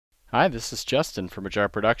Hi, this is Justin from Ajar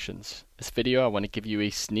Productions. This video I want to give you a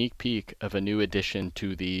sneak peek of a new addition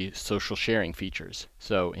to the social sharing features.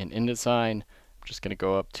 So in InDesign, I'm just going to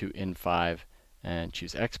go up to in5 and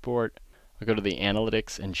choose Export. I'll go to the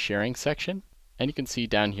Analytics and Sharing section, and you can see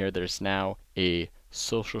down here there's now a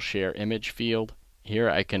social share image field. Here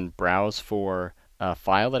I can browse for a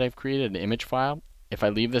file that I've created, an image file. If I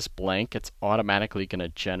leave this blank, it's automatically going to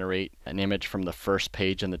generate an image from the first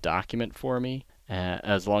page in the document for me,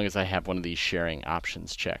 as long as I have one of these sharing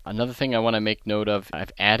options checked. Another thing I want to make note of,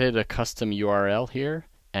 I've added a custom URL here,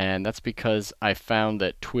 and that's because I found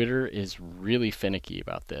that Twitter is really finicky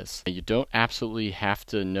about this. You don't absolutely have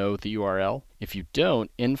to know the URL. If you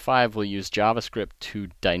don't, in5 will use JavaScript to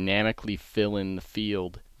dynamically fill in the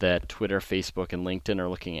field that Twitter, Facebook, and LinkedIn are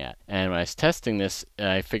looking at. And when I was testing this,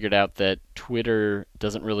 I figured out that Twitter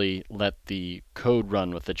doesn't really let the code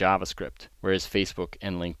run with the JavaScript, whereas Facebook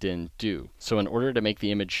and LinkedIn do. So in order to make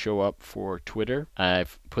the image show up for Twitter,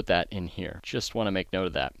 I've put that in here. Just want to make note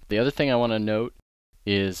of that. The other thing I want to note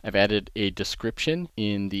is I've added a description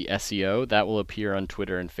in the SEO that will appear on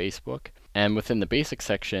Twitter and Facebook. And within the basic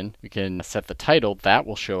section, we can set the title that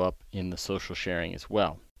will show up in the social sharing as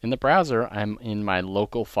well. In the browser, I'm in my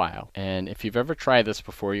local file, and if you've ever tried this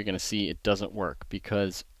before, you're going to see it doesn't work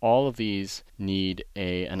because all of these need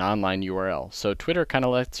an online URL. So Twitter kind of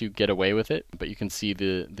lets you get away with it, but you can see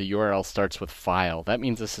the URL starts with file. That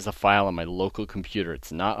means this is a file on my local computer.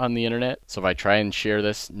 It's not on the internet, so if I try and share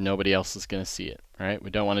this, nobody else is going to see it. All right, we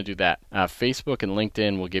don't want to do that. Facebook and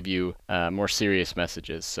LinkedIn will give you more serious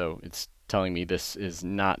messages, so it's telling me this is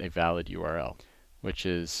not a valid URL, which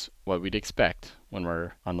is what we'd expect when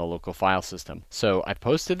we're on the local file system. So I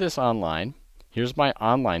posted this online. Here's my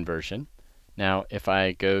online version. Now if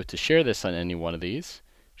I go to share this on any one of these,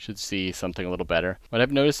 should see something a little better. What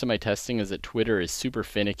I've noticed in my testing is that Twitter is super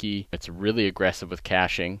finicky. It's really aggressive with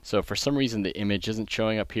caching. So for some reason the image isn't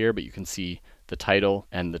showing up here, but you can see the title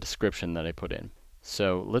and the description that I put in.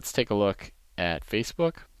 So let's take a look at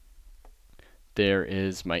Facebook. There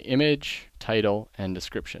is my image, title, and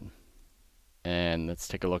description. And let's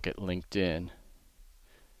take a look at LinkedIn.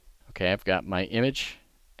 Okay, I've got my image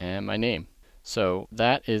and my name. So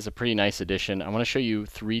that is a pretty nice addition. I want to show you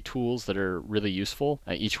 3 tools that are really useful.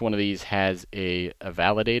 Each one of these has a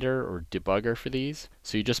validator or debugger for these.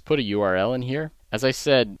 So you just put a URL in here. As I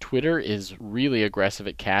said, Twitter is really aggressive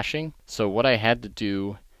at caching. So what I had to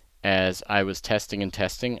do as I was testing,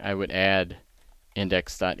 I would add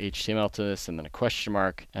index.html to this and then a question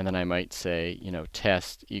mark, and then I might say,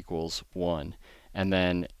 test equals 1. And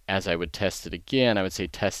then as I would test it again, I would say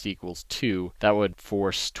test equals 2. That would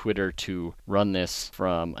force Twitter to run this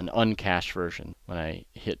from an uncached version. When I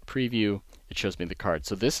hit preview, it shows me the card.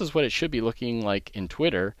 So this is what it should be looking like in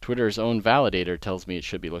Twitter. Twitter's own validator tells me it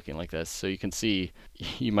should be looking like this. So you can see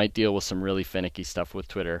you might deal with some really finicky stuff with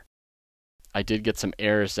Twitter. I did get some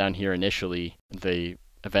errors down here initially. They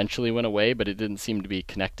eventually went away, but it didn't seem to be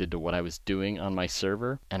connected to what I was doing on my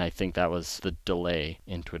server, and I think that was the delay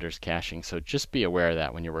in Twitter's caching. So just be aware of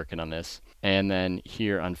that when you're working on this. And then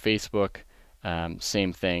here on Facebook,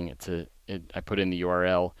 same thing. I put in the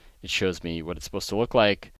URL. It shows me what it's supposed to look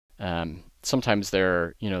like. Sometimes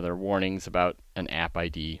there are warnings about an app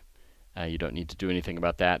ID. You don't need to do anything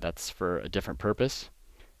about that. That's for a different purpose.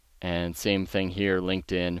 And same thing here,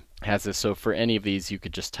 LinkedIn has this. So for any of these, you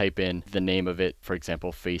could just type in the name of it. For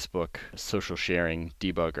example, Facebook social sharing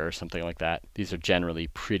debugger or something like that. These are generally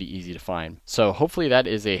pretty easy to find. So hopefully that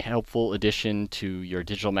is a helpful addition to your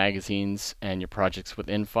digital magazines and your projects with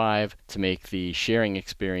in5 to make the sharing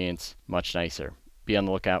experience much nicer. Be on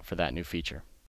the lookout for that new feature.